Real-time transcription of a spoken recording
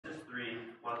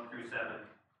through 7.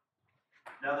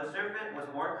 Now the serpent was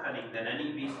more cunning than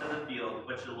any beast of the field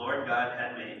which the Lord God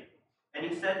had made. And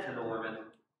he said to the woman,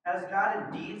 Has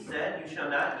God indeed said, You shall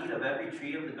not eat of every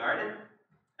tree of the garden?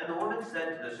 And the woman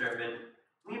said to the serpent,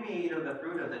 We may eat of the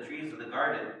fruit of the trees of the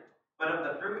garden, but of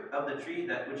the fruit of the tree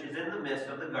that which is in the midst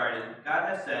of the garden, God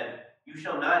has said, You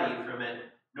shall not eat from it,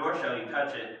 nor shall you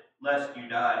touch it, lest you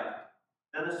die.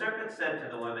 Then the serpent said to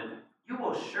the woman, You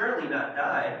will surely not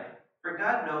die, for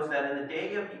God knows that in the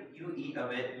day you eat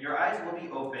of it, your eyes will be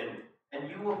opened, and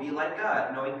you will be like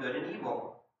God, knowing good and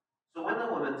evil. So when the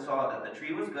woman saw that the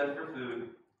tree was good for food,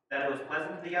 that it was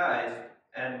pleasant to the eyes,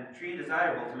 and tree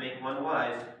desirable to make one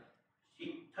wise,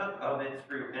 she took of its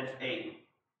fruit and ate.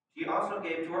 She also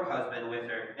gave to her husband with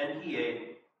her, and he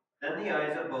ate. Then the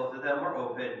eyes of both of them were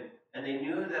opened, and they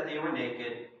knew that they were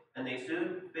naked, and they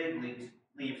sewed fig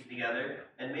leaves together,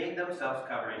 and made themselves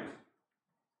coverings.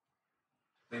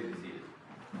 Please be seated.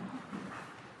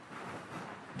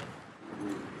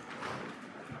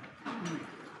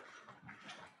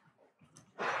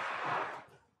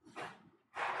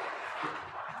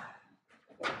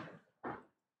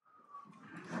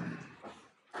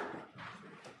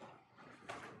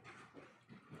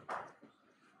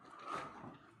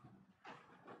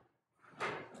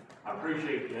 I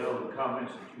appreciate the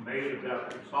comments that you made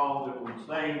about the song that we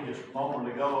sang just a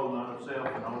moment ago, None of Self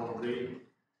and All of Thee.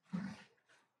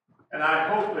 And I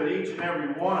hope that each and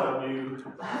every one of you,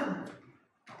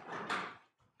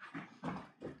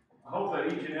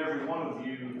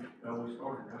 we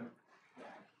started, right?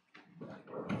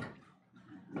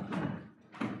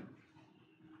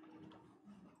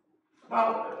 Well,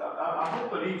 I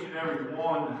hope that each and every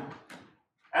one,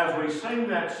 as we sing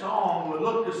that song, will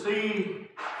look to see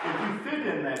if you fit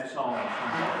in that song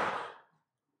someplace.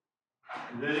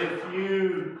 That if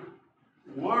you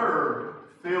were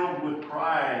filled with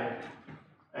pride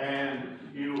and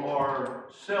you are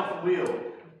self-willed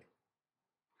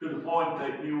to the point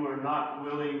that you are not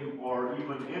willing or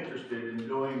even interested in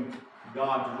doing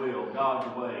God's will,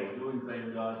 God's way, doing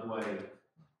things God's way.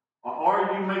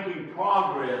 Are you making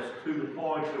progress to the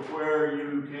point of where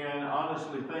you can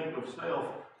honestly think of self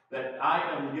that I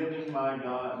am giving my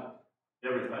God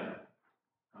everything?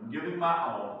 I'm giving my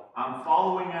all. I'm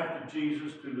following after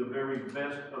Jesus to the very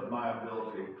best of my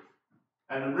ability.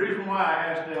 And the reason why I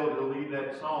asked Dale to lead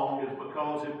that song is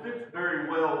because it fits very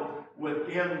well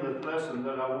within the lesson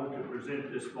that I want to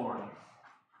present this morning.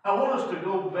 I want us to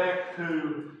go back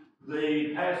to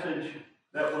the passage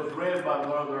that was read by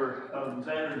Brother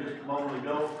Xander just a moment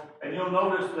ago. And you'll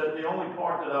notice that the only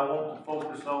part that I want to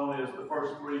focus on is the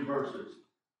first 3 verses.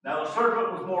 Now the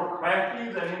serpent was more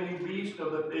crafty than any beast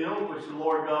of the field which the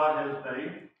Lord God has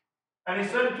made. And he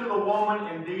said to the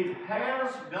woman, Indeed,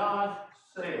 has God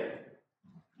said,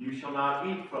 You shall not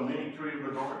eat from any tree of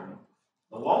the garden?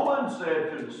 The woman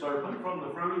said to the serpent, From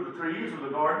the fruit of the trees of the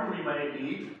garden we may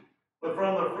eat, but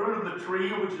from the fruit of the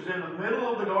tree which is in the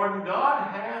middle of the garden,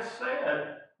 God has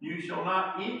said, You shall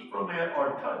not eat from it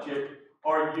or touch it,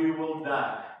 or you will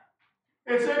die.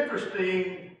 It's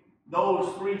interesting,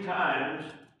 those 3 times,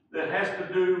 that has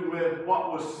to do with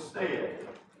what was said.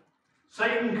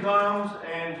 Satan comes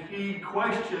and he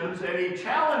questions and he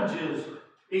challenges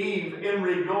Eve in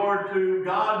regard to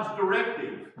God's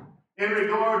directive, in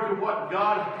regard to what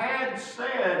God had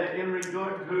said in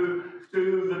regard to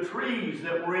the trees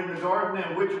that were in the garden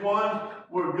and which ones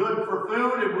were good for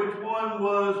food and which one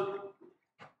was,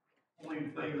 the only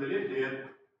thing that it did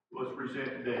was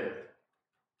present death.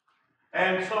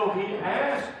 And so he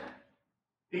asked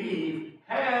Eve,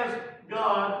 Has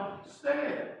God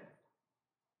said?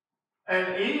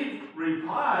 And Eve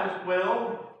replies,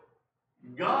 Well,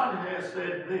 God has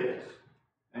said this.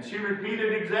 And she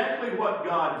repeated exactly what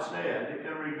God said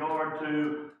in regard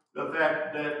to the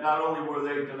fact that not only were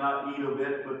they to not eat of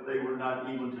it, but they were not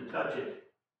even to touch it.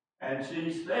 And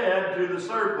she said to the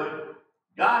serpent,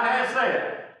 God has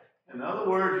said. In other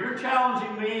words, you're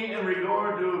challenging me in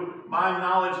regard to my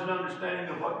knowledge and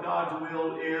understanding of what God's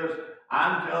will is.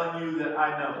 I'm telling you that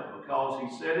I know, because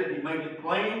he said it, he made it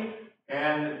plain,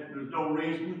 and there's no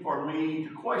reason for me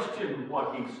to question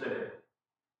what he said.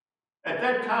 At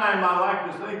that time, I like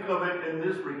to think of it in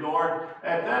this regard.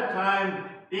 At that time,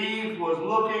 Eve was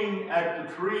looking at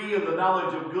the tree of the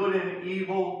knowledge of good and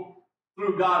evil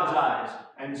through God's eyes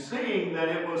and seeing that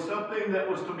it was something that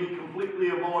was to be completely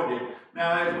avoided.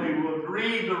 Now, as we would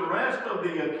read the rest of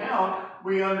the account,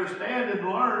 we understand and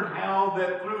learn how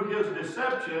that through his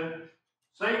deception,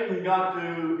 Satan got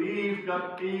Eve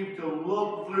to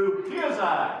look through his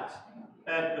eyes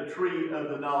at the tree of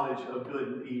the knowledge of good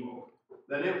and evil.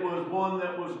 that it was one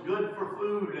that was good for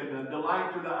food and a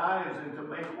delight to the eyes and to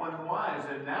make one wise.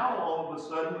 And now all of a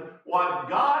sudden, what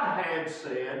God had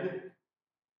said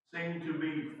seemed to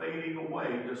be fading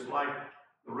away, just like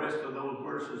the rest of those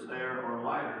verses there are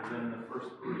lighter than the first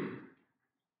three.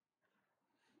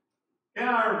 In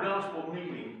our gospel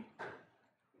meeting,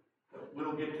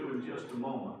 we'll get to in just a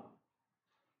moment.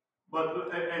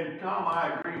 And Tom,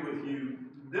 I agree with you.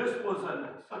 This was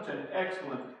such an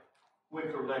excellent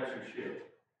winter lectureship.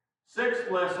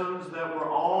 6 lessons that were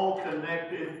all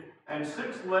connected, and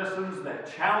 6 lessons that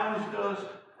challenged us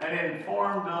and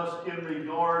informed us in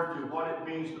regard to what it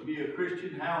means to be a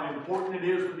Christian, how important it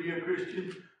is to be a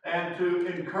Christian, and to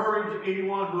encourage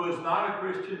anyone who is not a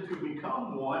Christian to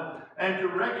become one, and to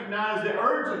recognize the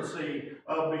urgency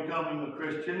of becoming a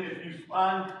Christian. If you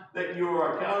find that you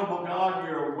are accountable to God,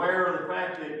 you're aware of the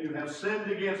fact that you have sinned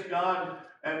against God,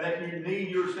 and that you need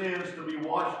your sins to be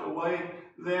washed away,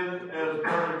 then, as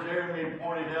Brother Jeremy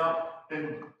pointed out,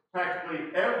 in practically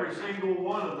every single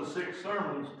one of the 6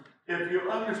 sermons, if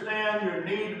you understand your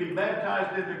need to be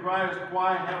baptized into Christ,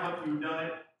 why haven't you done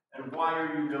it, and why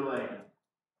are you delaying?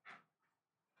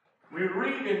 We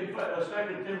read in 2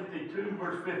 Timothy 2,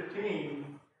 verse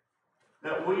 15,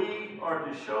 that we are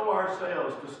to show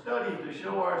ourselves, to study to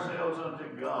show ourselves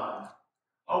unto God,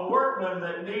 a workman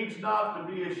that needs not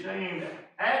to be ashamed,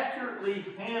 accurately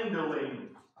handling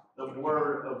the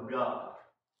Word of God,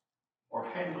 or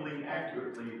handling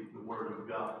accurately the Word of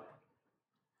God.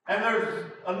 And there's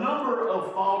a number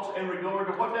of thoughts in regard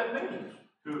to what that means,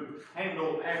 to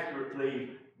handle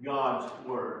accurately God's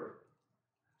Word.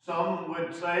 Some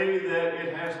would say that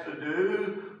it has to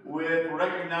do with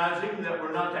recognizing that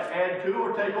we're not to add to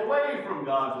or take away from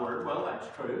God's Word. Well, that's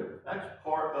true. That's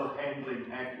part of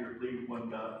handling accurately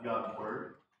God's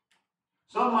Word.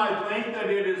 Some might think that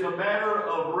it is a matter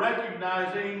of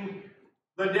recognizing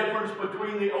the difference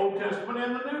between the Old Testament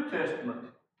and the New Testament,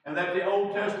 and that the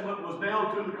Old Testament was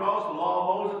nailed to the cross, the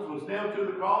law of Moses was nailed to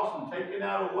the cross and taken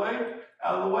out of the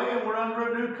way, and we're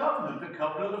under a new covenant, the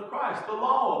covenant of Christ, the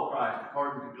law of Christ,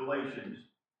 according to Galatians.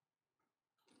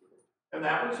 And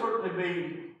that would certainly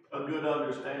be a good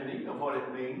understanding of what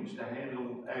it means to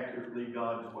handle accurately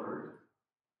God's Word.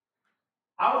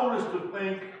 I want us to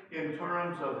think in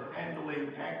terms of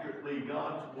handling accurately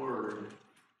God's Word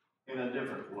in a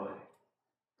different way.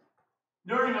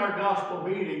 During our gospel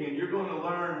meeting, and you're going to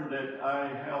learn that I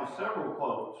have several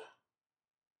quotes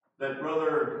that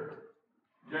Brother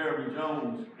Jeremy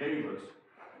Jones gave us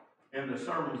in the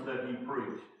sermons that he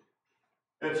preached.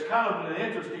 It's kind of an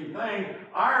interesting thing.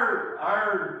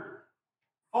 Our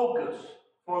focus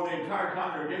for the entire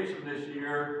congregation this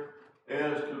year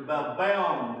is to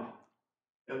abound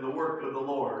in the work of the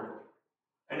Lord.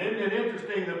 And isn't it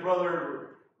interesting that Brother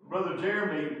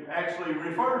Jeremy actually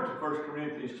referred to 1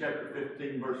 Corinthians chapter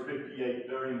 15, verse 58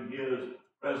 during his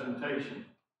presentation.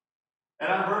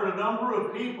 And I heard a number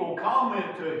of people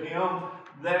comment to him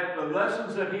that the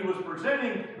lessons that he was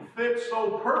presenting fit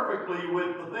so perfectly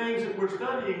with the things that we're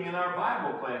studying in our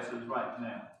Bible classes right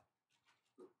now.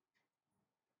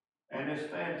 And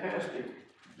it's fantastic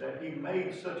that he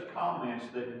made such comments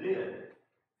that did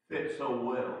fit so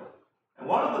well. And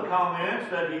one of the comments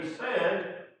that he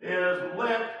said is,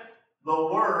 let the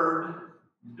Word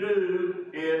do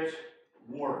its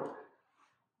work.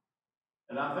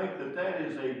 And I think that that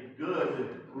is a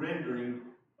good rendering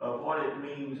of what it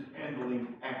means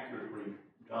handling accurately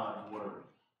God's Word.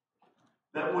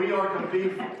 That we are to be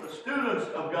students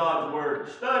of God's Word.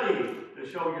 Study to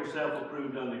show yourself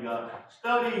approved unto God.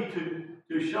 Study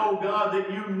to show God that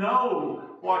you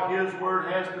know what His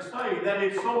Word has to say. That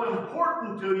it's so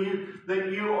important to you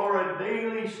that you are a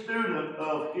daily student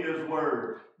of His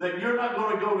Word. That you're not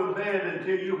going to go to bed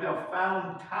until you have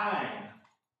found time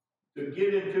to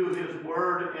get into His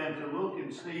Word and to look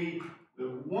and see the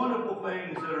wonderful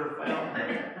things that are found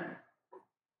there.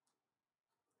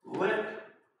 Let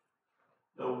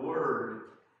the Word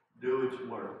do its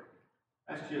work.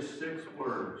 That's just 6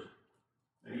 words.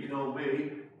 Now, you know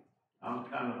me, I'm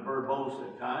kind of verbose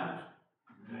at times,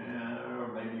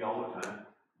 or maybe all the time.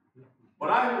 But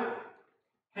I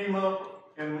came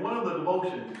up in one of the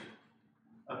devotions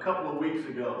a couple of weeks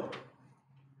ago,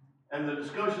 and the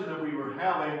discussion that we were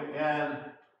having, and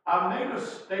I made a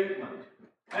statement.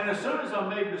 And as soon as I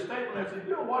made the statement, I said,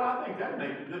 you know what, I think that'd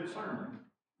make a good sermon.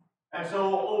 And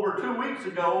so over 2 weeks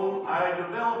ago, I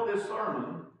developed this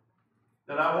sermon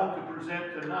that I want to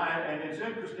present tonight, and it's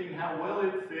interesting how well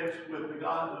it fits with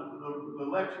the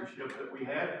lectureship that we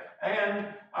had,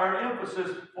 and our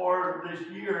emphasis for this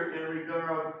year in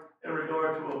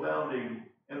regard to abounding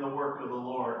in the work of the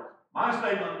Lord. My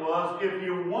statement was, if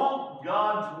you want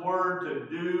God's Word to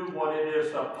do what it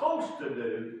is supposed to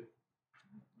do,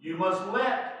 you must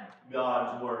let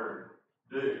God's Word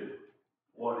do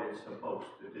what it's supposed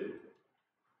to do.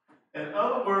 In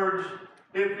other words,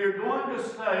 if you're going to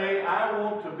say, I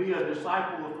want to be a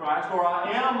disciple of Christ, or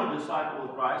I am a disciple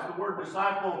of Christ, the word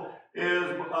disciple is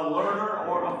a learner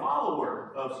or a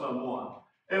follower of someone.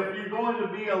 If you're going to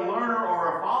be a learner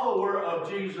or a follower of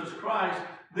Jesus Christ,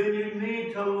 then you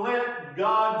need to let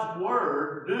God's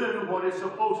Word do what it's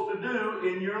supposed to do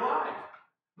in your life.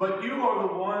 But you are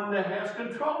the one that has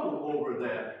control over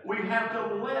that. We have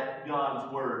to let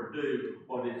God's Word do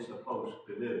what it's supposed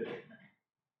to do.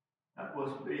 That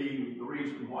must be the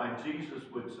reason why Jesus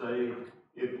would say,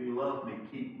 if you love me,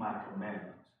 keep my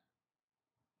commandments.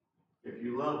 If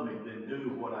you love me, then do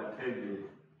what I tell you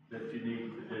that you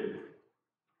need to do.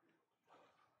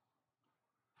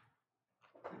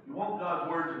 If you want God's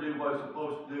Word to do what it's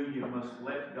supposed to do, you must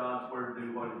let God's Word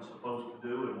do what it's supposed to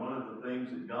do. And one of the things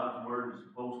that God's Word is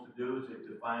supposed to do is it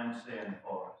defines sin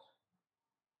for us.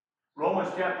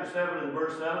 Romans chapter 7 and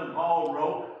verse 7, Paul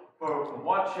wrote, for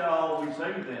what shall we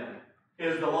say then?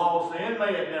 Is the law sin?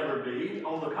 May it never be.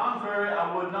 On the contrary,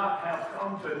 I would not have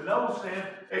come to know sin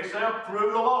except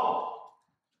through the law.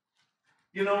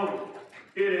 You know,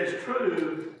 it is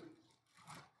true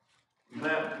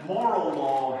that moral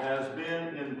law has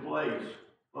been in place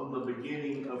from the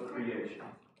beginning of creation.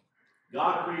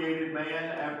 God created man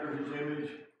after his image,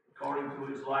 according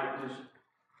to his likeness.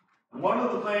 And one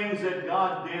of the things that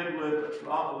God did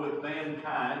with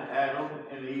mankind, Adam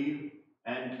and Eve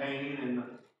and Cain and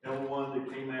everyone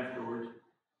that came afterwards,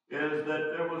 is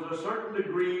that there was a certain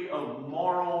degree of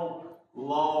moral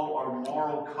law or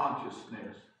moral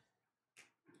consciousness.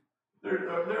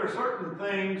 There are certain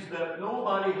things that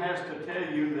nobody has to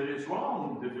tell you that it's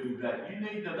wrong to do that. You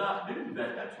need to not do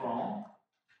that. That's wrong.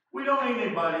 We don't need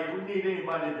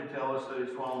anybody to tell us that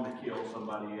it's wrong to kill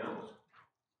somebody else.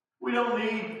 We don't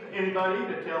need anybody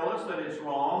to tell us that it's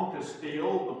wrong to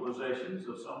steal the possessions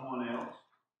of someone else.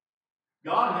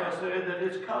 God has said that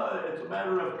it's a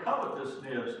matter of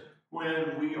covetousness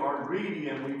when we are greedy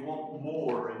and we want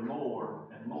more and more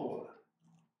and more.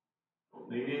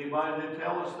 Don't need anybody to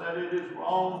tell us that it is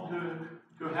wrong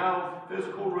to have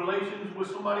physical relations with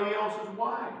somebody else's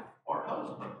wife or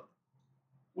husband.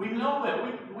 We know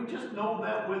that. We just know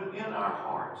that within our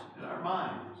hearts, in our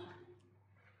minds.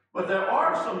 But there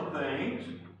are some things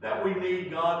that we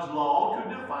need God's law to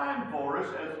define for us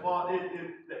as what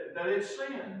that it's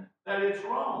sin, that it's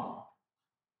wrong.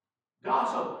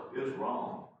 Gossip is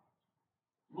wrong.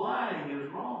 Lying is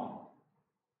wrong.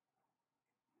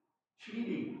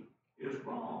 Cheating is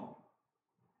wrong.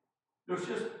 There's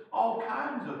just all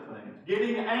kinds of things.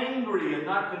 Getting angry and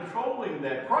not controlling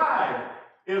that. Pride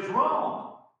is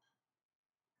wrong.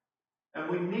 And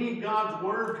we need God's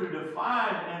Word to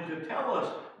define and to tell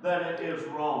us that it is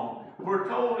wrong. We're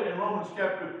told in Romans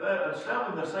chapter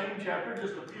 7, the same chapter,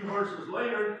 just a few verses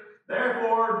later,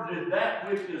 therefore did that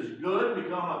which is good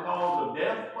become a cause of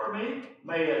death for me?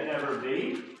 May it never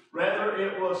be. Rather,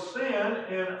 it was sin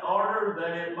in order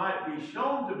that it might be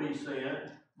shown to be sin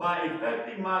by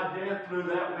effecting my death through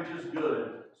that which is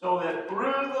good, so that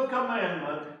through the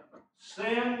commandment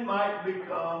sin might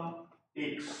become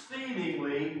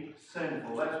exceedingly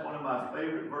sinful. That's one of my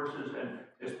favorite verses, and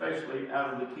especially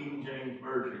out of the King James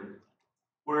Version,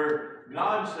 where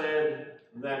God said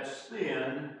that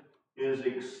sin is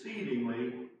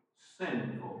exceedingly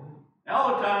sinful. Now,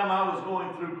 all the time I was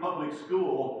going through public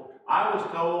school, I was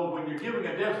told when you're giving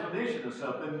a definition of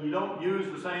something, you don't use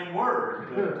the same word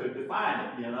to define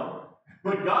it, you know.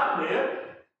 But God did.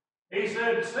 He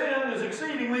said sin is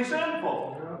exceedingly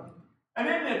sinful. And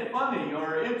isn't it funny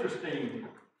or interesting,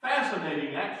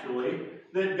 fascinating actually,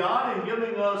 that God in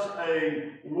giving us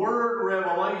a word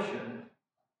revelation,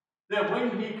 that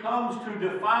when He comes to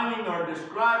defining or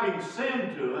describing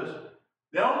sin to us,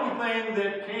 the only thing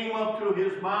that came up to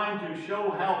His mind to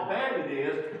show how bad it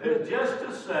is just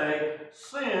to say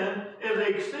sin is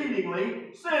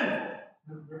exceedingly sinful.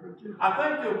 I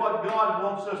think that what God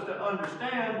wants us to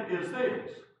understand is this,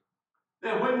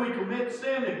 that when we commit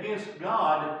sin against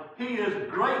God, He is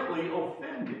greatly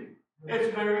offended.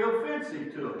 It's very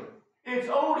offensive to Him. It's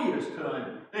odious to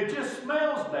Him. It just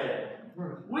smells bad.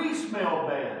 We smell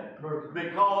bad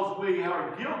because we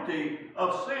are guilty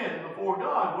of sin before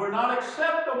God. We're not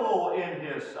acceptable in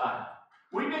His sight.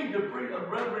 We need to,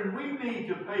 brethren, we need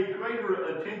to pay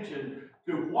greater attention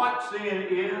to what sin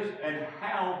is and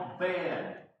how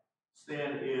bad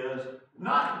sin is,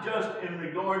 not just in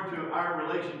regard to our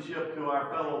relationship to our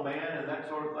fellow man and that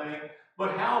sort of thing,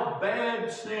 but how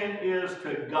bad sin is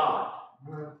to God.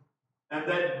 and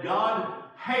that God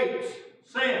hates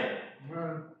sin.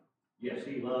 Yes,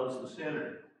 he loves the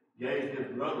sinner. Gave his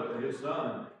brother, his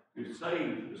son, to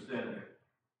save the sinner.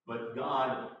 But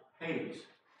God hates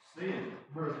sin.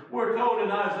 We're told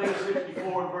in Isaiah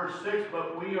 64 verse 6,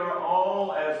 but we are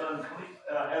all as an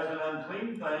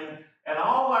unclean thing, and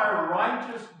all our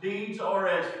righteous deeds are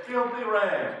as filthy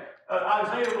rags.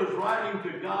 Isaiah was writing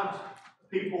to God's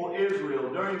people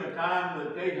Israel during the time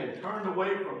that they had turned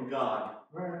away from God.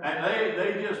 And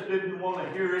they just didn't want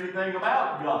to hear anything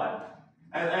about God.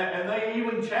 And they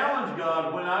even challenged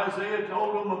God when Isaiah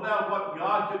told them about what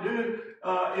God could do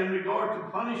in regard to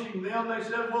punishing them. They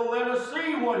said, well, let us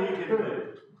see what he can do.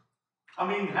 I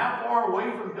mean, how far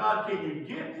away from God can you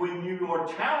get when you are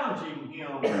challenging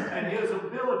him and his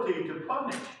ability to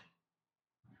punish?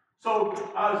 So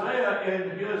Isaiah,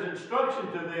 in his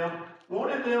instruction to them,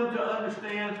 wanted them to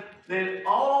understand that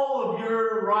all of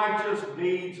your righteous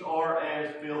deeds are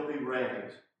as filthy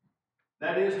rags.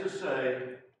 That is to say,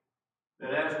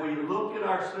 that as we look at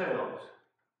ourselves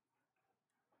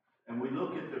and we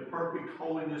look at the perfect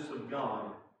holiness of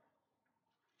God,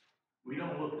 we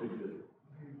don't look too good.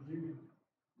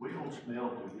 We don't smell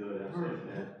too good, I said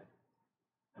that.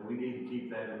 And we need to keep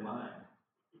that in mind.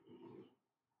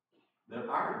 That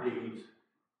our deeds,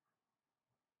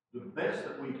 the best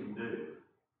that we can do,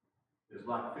 is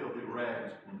like filthy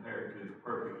rags compared to the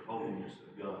perfect holiness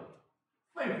of God.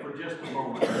 Think for just a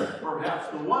moment, perhaps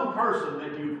the one person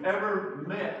that you've ever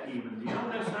met even. You don't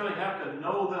necessarily have to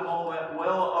know them all that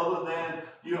well other than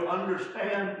you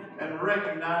understand and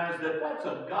recognize that that's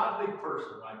a godly person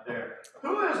right there.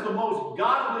 Who is the most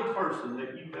godly person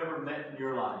that you've ever met in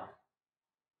your life?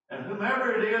 And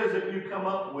whomever it is that you come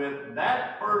up with,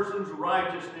 that person's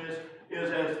righteousness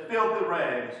is as filthy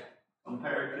rags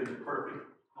compared to the perfect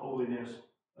holiness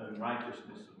and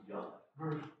righteousness of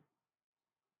God.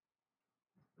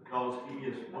 Because he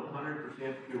is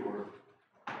 100% pure,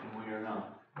 and we are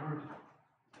not.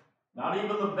 Not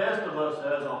even the best of us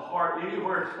has a heart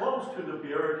anywhere close to the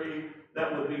purity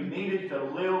that would be needed to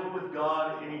live with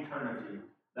God in eternity.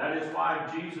 That is why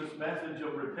Jesus' message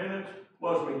of repentance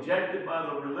was rejected by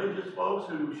the religious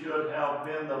folks who should have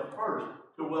been the first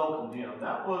to welcome him.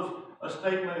 That was a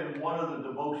statement in one of the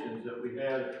devotions that we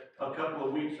had a couple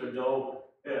of weeks ago.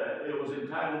 It was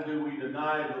entitled, Do We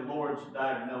Deny the Lord's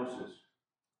Diagnosis?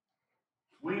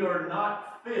 We are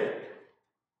not fit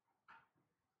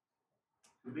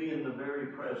to be in the very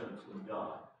presence of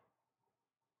God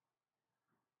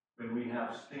when we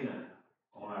have sin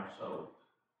on our souls,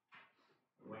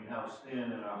 when we have sin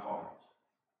in our hearts.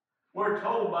 We're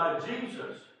told by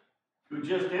Jesus to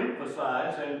just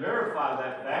emphasize and verify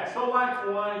that fact. So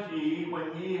likewise ye,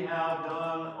 when ye have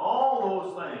done all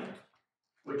those things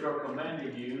which are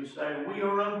commanded you, say, we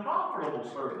are unprofitable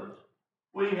servants.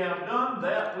 We have done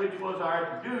that which was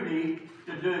our duty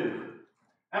to do.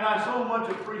 And I so much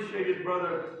appreciated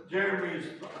Brother Jeremy's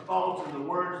thoughts and the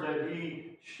words that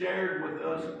he shared with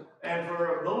us. And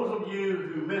for those of you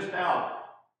who missed out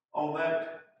on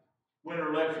that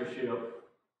winter lectureship,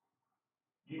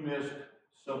 you missed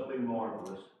something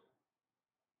marvelous.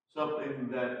 Something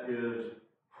that is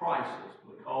priceless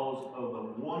because of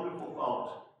the wonderful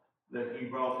thoughts that he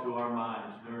brought to our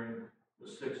minds during the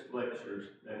 6 lectures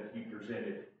that he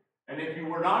presented. And if you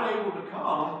were not able to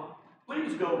come,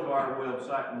 please go to our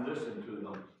website and listen to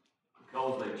them,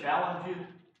 because they challenge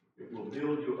you, it will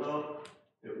build you up,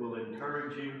 it will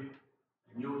encourage you,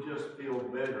 and you'll just feel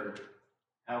better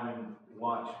having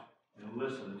watched and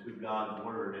listened to God's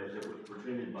Word as it was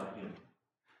presented by him.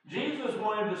 Jesus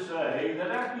wanted to say that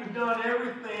after you've done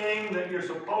everything that you're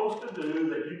supposed to do,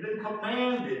 that you've been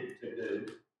commanded to do,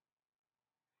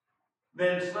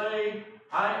 then say,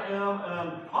 I am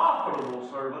an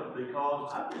unprofitable servant because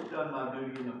I've just done my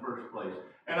duty in the first place.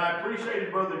 And I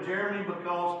appreciated Brother Jeremy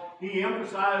because he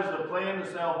emphasized the plan of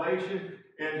salvation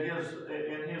in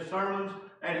his sermons,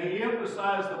 and he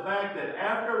emphasized the fact that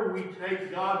after we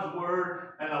take God's Word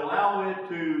and allow it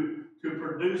to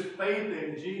produce faith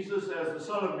in Jesus as the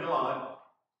Son of God,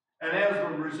 and as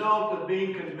a result of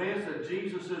being convinced that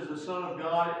Jesus is the Son of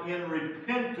God, in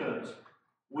repentance,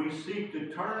 we seek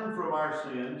to turn from our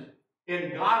sins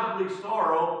in godly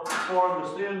sorrow for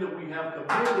the sin that we have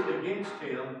committed against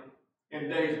him in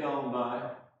days gone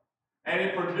by. And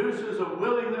it produces a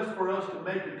willingness for us to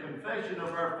make a confession of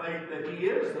our faith that he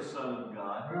is the Son of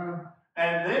God,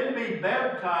 and then be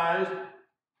baptized,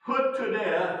 put to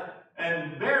death,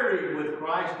 and buried with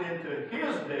Christ into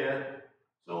his death,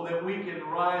 so that we can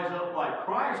rise up like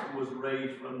Christ was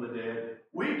raised from the dead.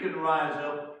 We can rise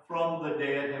up from the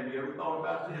dead. Have you ever thought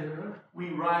about that? Yeah. We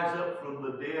rise up from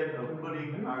the dead of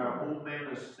putting our old man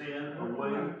of sin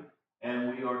away,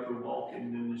 and we are are to walk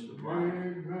in newness of life.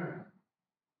 Amen.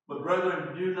 But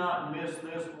brethren, do not miss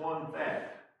this one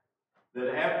fact,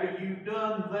 that after you've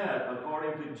done that,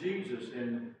 according to Jesus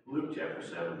in Luke chapter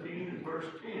 17 and verse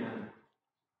 10,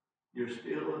 you're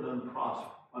still an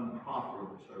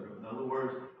unprofitable servant. In other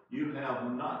words, you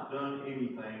have not done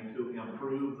anything to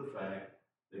improve the fact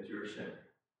that you're a sinner.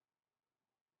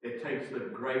 It takes the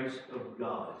grace of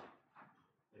God.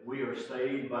 We are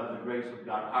saved by the grace of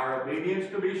God. Our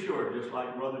obedience, to be sure, just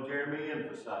like Brother Jeremy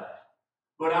emphasized.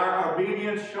 But our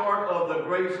obedience short of the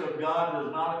grace of God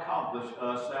does not accomplish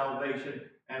us salvation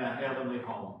and a heavenly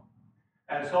home.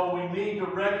 And so we need to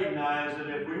recognize that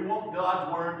if we want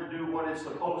God's Word to do what it's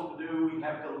supposed to do, we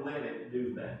have to let it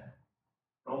do that.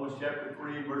 Romans chapter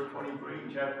 3, verse 23,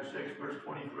 and chapter 6, verse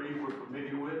 23, we're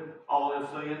familiar with. All have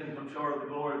sinned and come short of the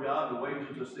glory of God. The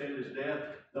wages of sin is death.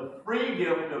 The free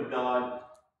gift of God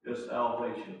is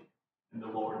salvation in the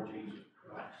Lord Jesus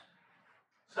Christ.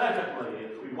 Secondly,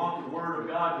 if we want the Word of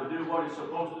God to do what it's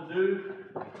supposed to do,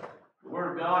 the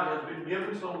Word of God has been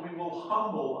given, so we will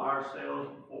humble ourselves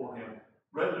before Him.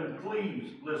 Brethren,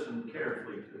 please listen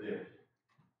carefully to this.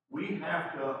 We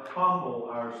have to humble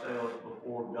ourselves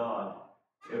before God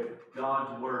if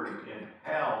God's Word can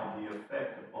have the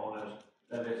effect upon us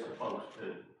that it's supposed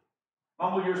to.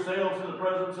 Humble yourselves in the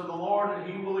presence of the Lord, and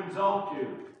He will exalt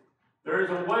you. There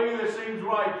is a way that seems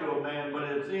right to a man, but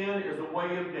its end is the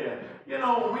way of death. You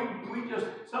know, we just,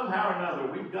 somehow or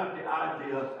another, we've got the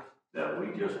idea that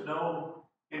we just know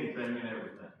anything and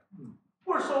everything.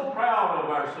 We're so proud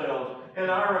of ourselves and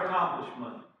our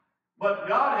accomplishment. But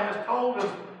God has told us,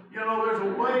 you know, there's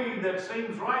a way that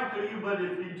seems right to you, but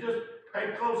if you just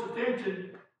pay close attention,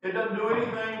 it doesn't do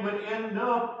anything but end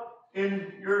up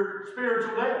in your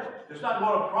spiritual death. It's not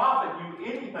going to profit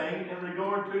you anything in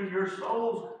regard to your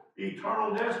soul's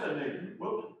eternal destiny.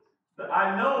 Whoops.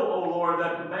 I know, O Lord,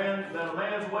 that a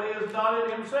man's way is not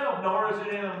in himself, nor is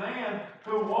it in a man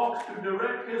who walks to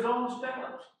direct his own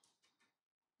steps.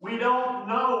 We don't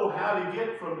know how to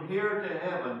get from here to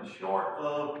heaven short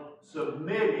of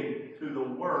submitting to the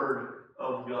Word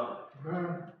of God.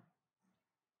 Amen.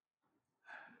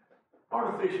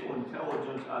 Artificial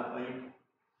intelligence, I think,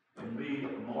 can be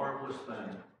a marvelous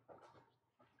thing.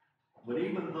 But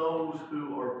even those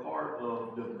who are part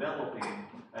of developing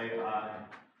AI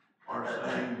are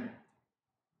saying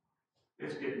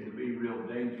it's getting to be real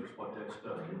dangerous what that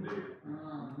stuff can do.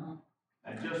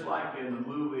 And just like in the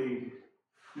movie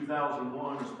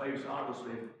 2001 Space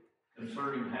Odyssey,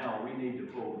 concerning how we need to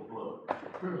pull the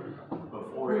plug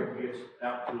before it gets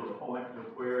out to a point to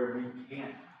where we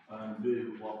can't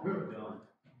undo what we've done.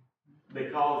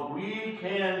 Because we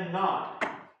cannot,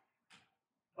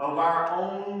 of our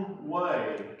own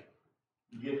way,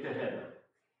 get to heaven.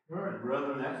 Right.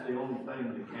 Brethren, that's the only thing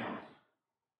that counts,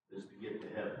 is to get to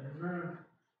heaven. Amen.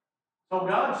 So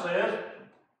God says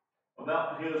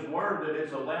about His Word that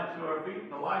it's a lamp to our feet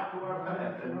and a light to our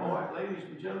path. And boy, ladies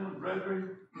and gentlemen,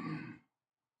 brethren,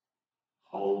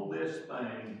 hold this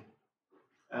thing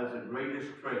as the greatest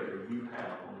treasure you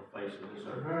have on the face of this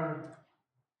earth. Amen.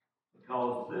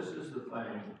 Because this is the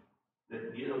thing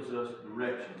that gives us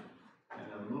direction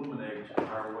and illuminates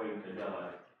our way to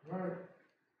God. Right.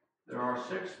 There are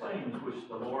 6 things which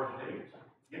the Lord hates.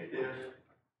 Get this.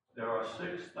 There are 6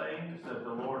 things that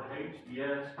the Lord hates.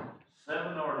 Yes,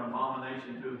 7 are an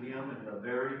abomination to Him, and the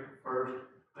very first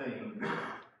thing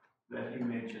that He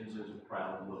mentions is a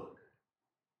proud look.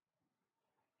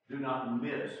 Do not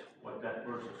miss what that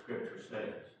verse of Scripture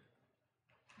says.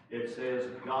 It says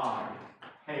God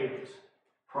hates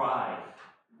pride.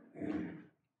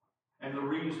 And the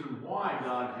reason why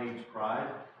God hates pride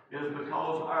is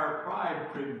because our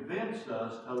pride prevents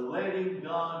us to letting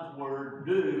God's Word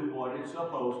do what it's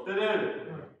supposed to do.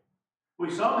 We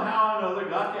somehow or another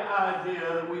got the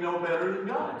idea that we know better than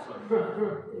God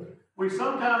sometimes. We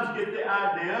sometimes get the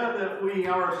idea that we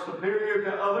are superior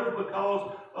to others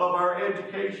because of our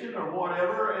education or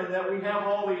whatever, and that we have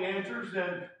all the answers,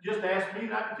 and just ask me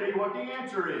and I can tell you what the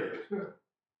answer is.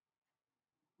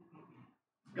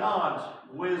 God's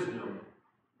wisdom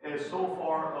is so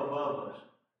far above us.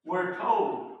 We're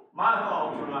told, my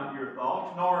thoughts are not your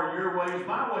thoughts, nor are your ways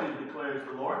my ways, declares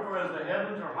the Lord. For as the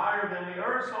heavens are higher than the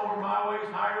earth, so are my ways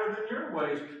higher than your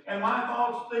ways, and my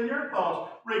thoughts than your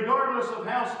thoughts. Regardless of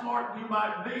how smart you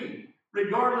might be,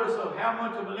 regardless of how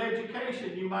much of an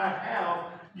education you might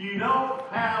have, you don't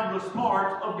have the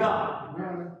smarts of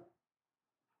God.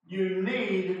 You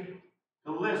need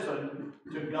to listen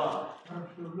to God.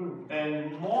 Absolutely.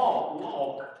 And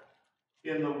walk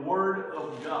in the Word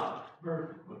of God,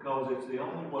 because it's the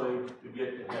only way to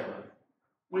get to heaven.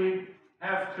 We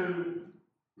have to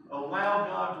allow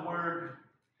God's Word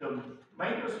to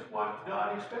make us what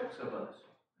God expects of us.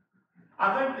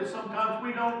 I think that sometimes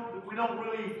we don't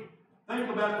really think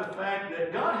about the fact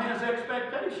that God has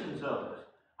expectations of us.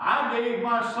 I gave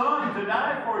my son to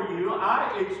die for you.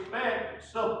 I expect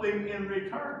something in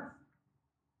return.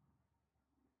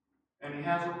 And he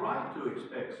has a right to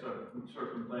expect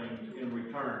certain things in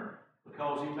return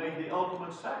because he made the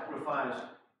ultimate sacrifice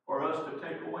for us to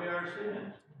take away our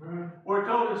sins. We're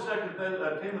told in 2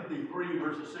 Timothy 3,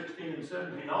 verses 16 and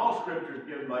 17, all Scripture is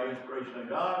given by inspiration of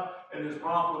God and is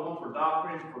profitable for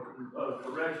doctrine, for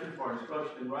correction, for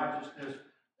instruction in righteousness,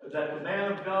 that the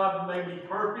man of God may be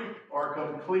perfect or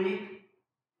complete,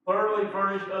 thoroughly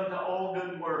furnished unto all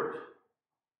good works.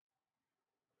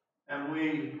 And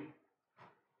we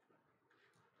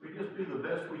just do the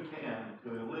best we can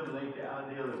to eliminate the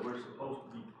idea that we're supposed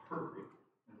to be perfect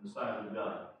in the sight of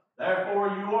God. Therefore,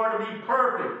 you are to be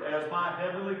perfect as my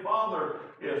heavenly Father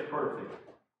is perfect.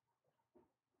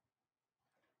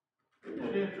 Isn't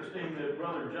it interesting that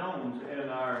Brother Jones in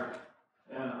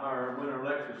our winter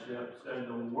lectureship said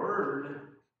the Word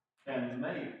can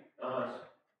make us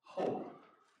whole.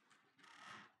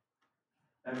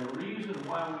 And the reason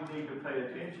why we need to pay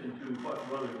attention to what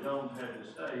Brother Jones had to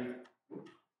say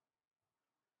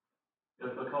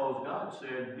is because God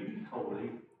said, be holy,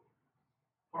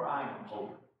 for I am holy.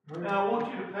 Now, I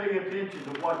want you to pay attention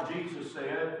to what Jesus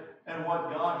said and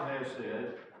what God has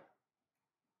said.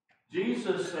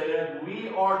 Jesus said we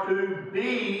are to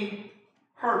be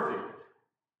perfect,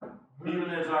 even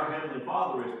as our Heavenly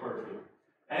Father is perfect.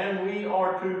 And we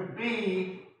are to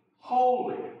be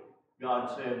holy,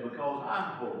 God said, because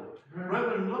I'm holy.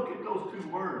 Brethren, look at those two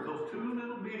words, those two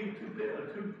little bitty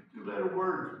two-letter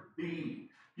words, be.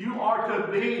 You are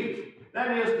to be.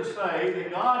 That is to say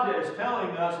that God is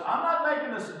telling us, I'm not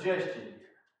making a suggestion.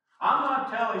 I'm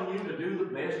not telling you to do the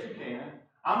best you can.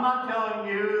 I'm not telling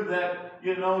you that,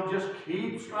 just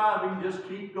keep striving, just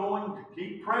keep going,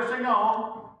 keep pressing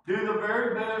on, do the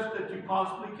very best that you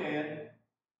possibly can.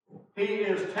 He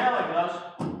is telling us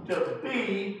to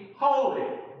be holy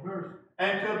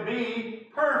and to be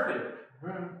perfect.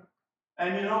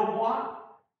 And you know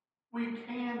what? We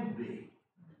can be.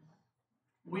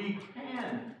 We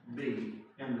can be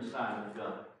in the sight of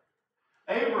God.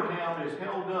 Abraham is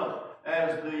held up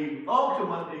as the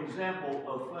ultimate example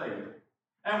of faith.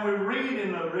 And we read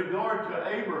in regard to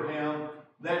Abraham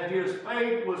that his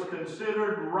faith was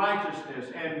considered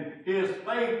righteousness, and his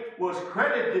faith was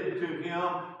credited to him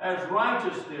as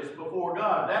righteousness before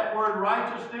God. That word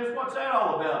righteousness, what's that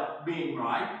all about? Being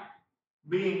right.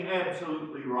 Being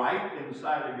absolutely right in the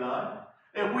sight of God.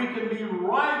 If we can be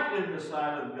right in the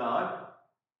sight of God,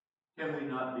 can we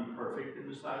not be perfect in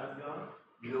the sight of God?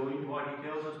 Doing what He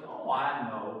tells us? Oh, I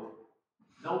know.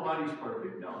 Nobody's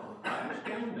perfect. No, I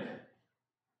understand that.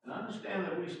 And I understand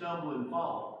that we stumble and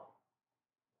fall.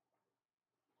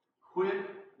 Quit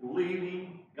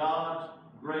leaving God's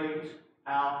grace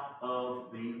out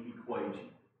of the equation.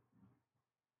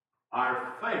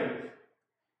 Our faith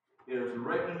is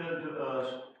reckoned unto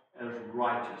us as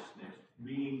righteousness,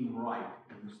 being right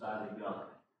in the sight of God.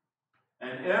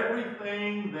 And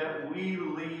everything that we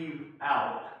leave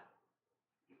out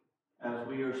as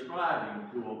we are striving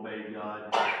to obey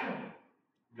God,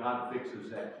 God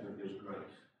fixes that with His grace.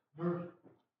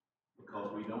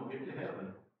 Because we don't get to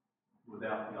heaven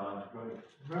without God's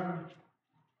grace.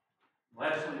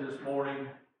 Lastly, this morning,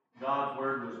 God's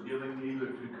Word was given either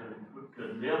to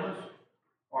condemn us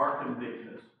or convict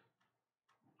us.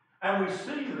 And we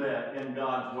see that in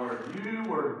God's Word. You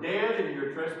were dead in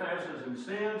your trespasses and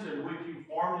sins in which you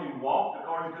formerly walked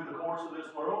according to the course of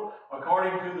this world,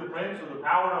 according to the prince of the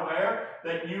power of air,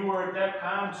 that you were at that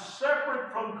time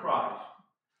separate from Christ,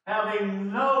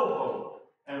 having no hope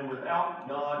and without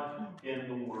God in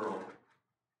the world.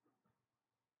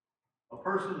 A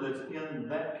person that's in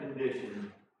that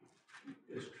condition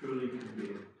is truly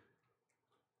condemned,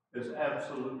 is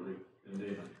absolutely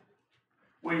condemned.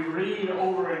 We read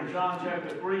over in John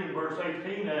chapter 3 and verse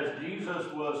 18 as Jesus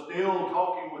was still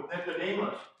talking with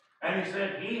Nicodemus. And He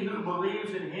said, he who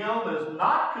believes in Him is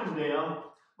not condemned,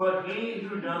 but he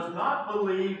who does not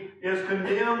believe is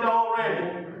condemned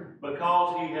already,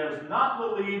 because he has not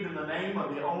believed in the name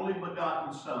of the only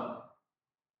begotten Son.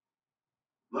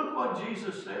 Look what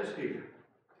Jesus says here.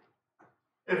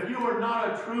 If you are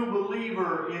not a true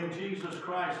believer in Jesus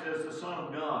Christ as the Son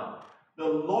of God, the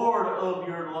Lord of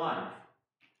your life,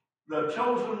 the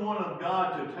chosen one of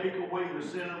God to take away the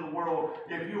sin of the world,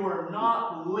 if you are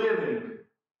not living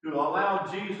to allow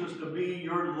Jesus to be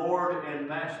your Lord and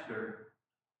Master,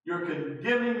 you're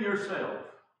condemning yourself.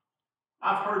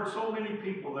 I've heard so many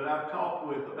people that I've talked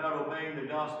with about obeying the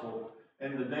gospel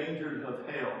and the dangers of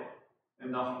hell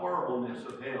and the horribleness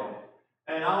of hell.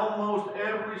 And almost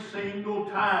every single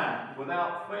time,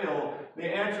 without fail, the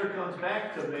answer comes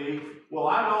back to me, well,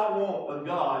 I don't want a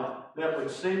God that would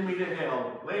send me to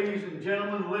hell. Ladies and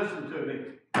gentlemen, listen to me.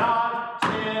 God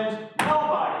sends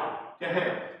nobody to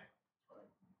hell.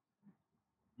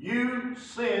 You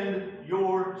send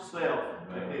yourself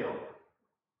to hell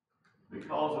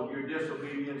because of your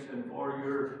disobedience and for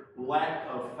your lack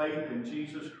of faith in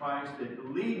Jesus Christ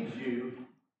that leads you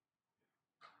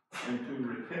into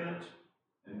repentance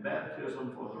and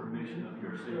baptism for the remission of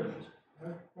your sins.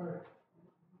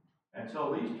 And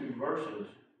so these two verses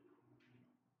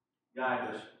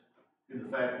guide us to the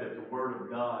fact that the Word of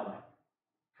God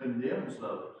condemns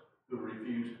those who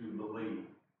refuse to believe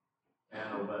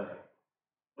and obey.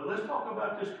 But let's talk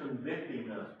about this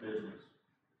convicting us business.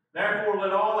 Therefore,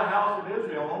 let all the house of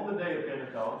Israel on the day of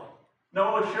Pentecost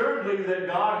know assuredly that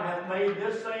God hath made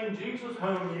this same Jesus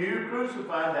whom you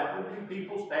crucified, that would be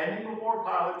people standing before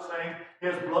Pilate saying,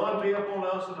 his blood be upon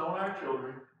us and on our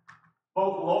children,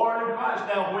 both Lord and Christ.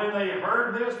 Now, when they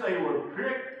heard this, they were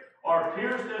pricked or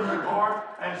pierced in their heart,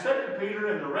 and said to Peter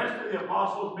and the rest of the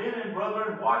apostles, men and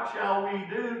brethren, what shall we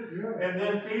do? And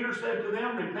then Peter said to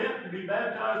them, repent and be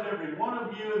baptized every one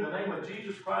of you in the name of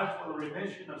Jesus Christ for the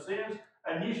remission of sins,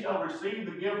 and ye shall receive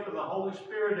the gift of the Holy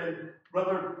Spirit. And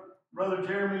Brother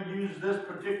Jeremy used this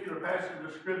particular passage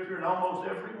of Scripture in almost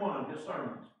every one of his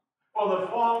sermons. For the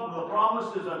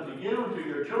promise is unto you and to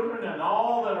your children and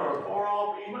all that are far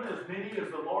off, even as many as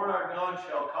the Lord our God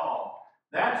shall call.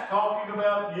 That's talking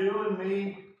about you and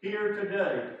me here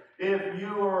today. If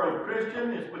you are a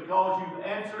Christian, it's because you've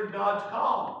answered God's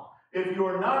call. If you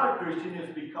are not a Christian,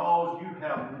 it's because you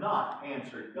have not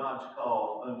answered God's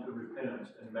call unto repentance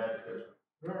and baptism.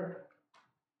 Right.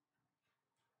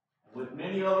 With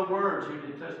many other words, he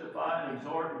did testify and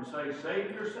exhort and say,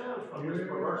 save yourselves from this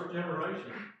perverse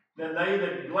generation. Then they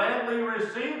that gladly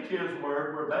received his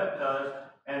word were baptized,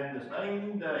 and the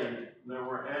same day there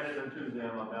were added unto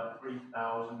them about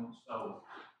 3,000 souls.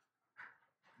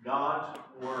 God's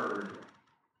word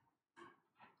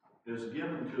is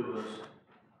given to us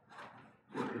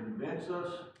to convince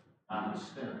us I'm a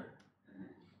sinner.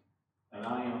 And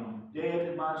I am dead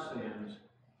in my sins.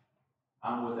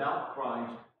 I'm without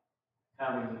Christ,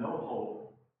 having no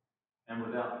hope, and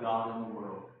without God in the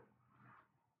world.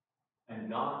 And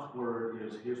God's word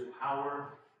is his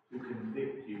power to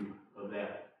convict you of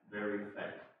that very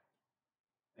fact.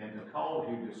 And to call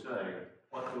you to say,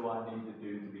 what do I need to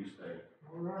do to be saved?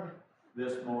 All right.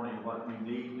 This morning, what we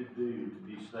need to do to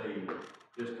be saved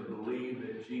is to believe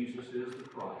that Jesus is the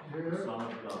Christ, the Son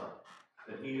of God,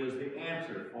 that he is the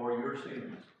answer for your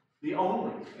sins, the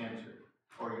only answer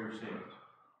for your sins.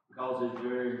 Because as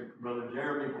Brother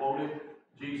Jeremy quoted,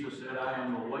 Jesus said, I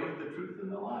am the way, the truth,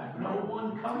 and the life. No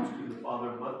one comes to the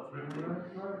Father but through me.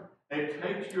 It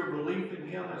takes your belief in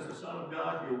him as the Son of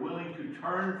God. You're willing to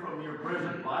turn from your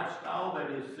present lifestyle that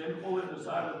is sinful in the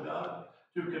sight of God,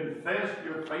 to confess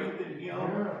your faith in him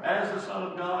as the Son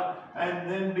of God, and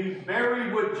then be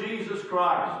buried with Jesus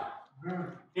Christ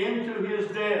into his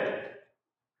death,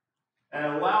 and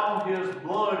allow his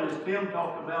blood, as Tim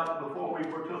talked about before we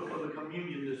partook of the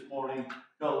communion this morning,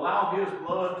 to allow his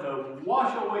blood to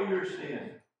wash away your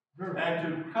sin and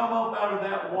to come up out of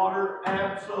that water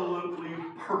absolutely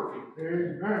perfect,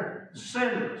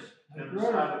 sinless in the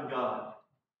sight of God,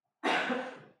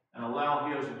 and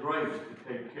allow his grace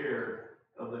to take care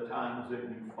of the times that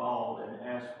you fall and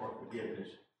ask for forgiveness,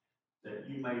 that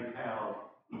you may have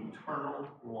eternal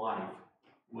life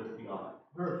with God.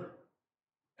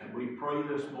 And we pray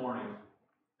this morning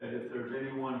that if there's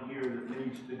anyone here that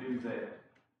needs to do that,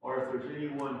 or if there's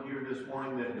anyone here this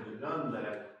morning that has done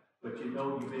that, but you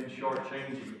know you've been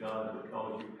shortchanging God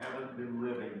because you haven't been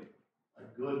living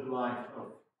a good life of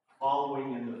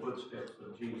following in the footsteps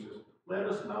of Jesus, let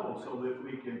us know so that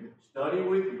we can study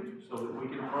with you, so that we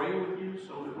can pray with you,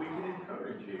 so that we can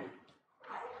encourage you.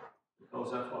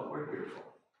 Because that's what we're here for.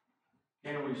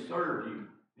 Can we serve you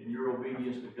in your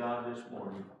obedience to God this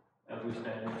morning as we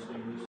stand and sing this?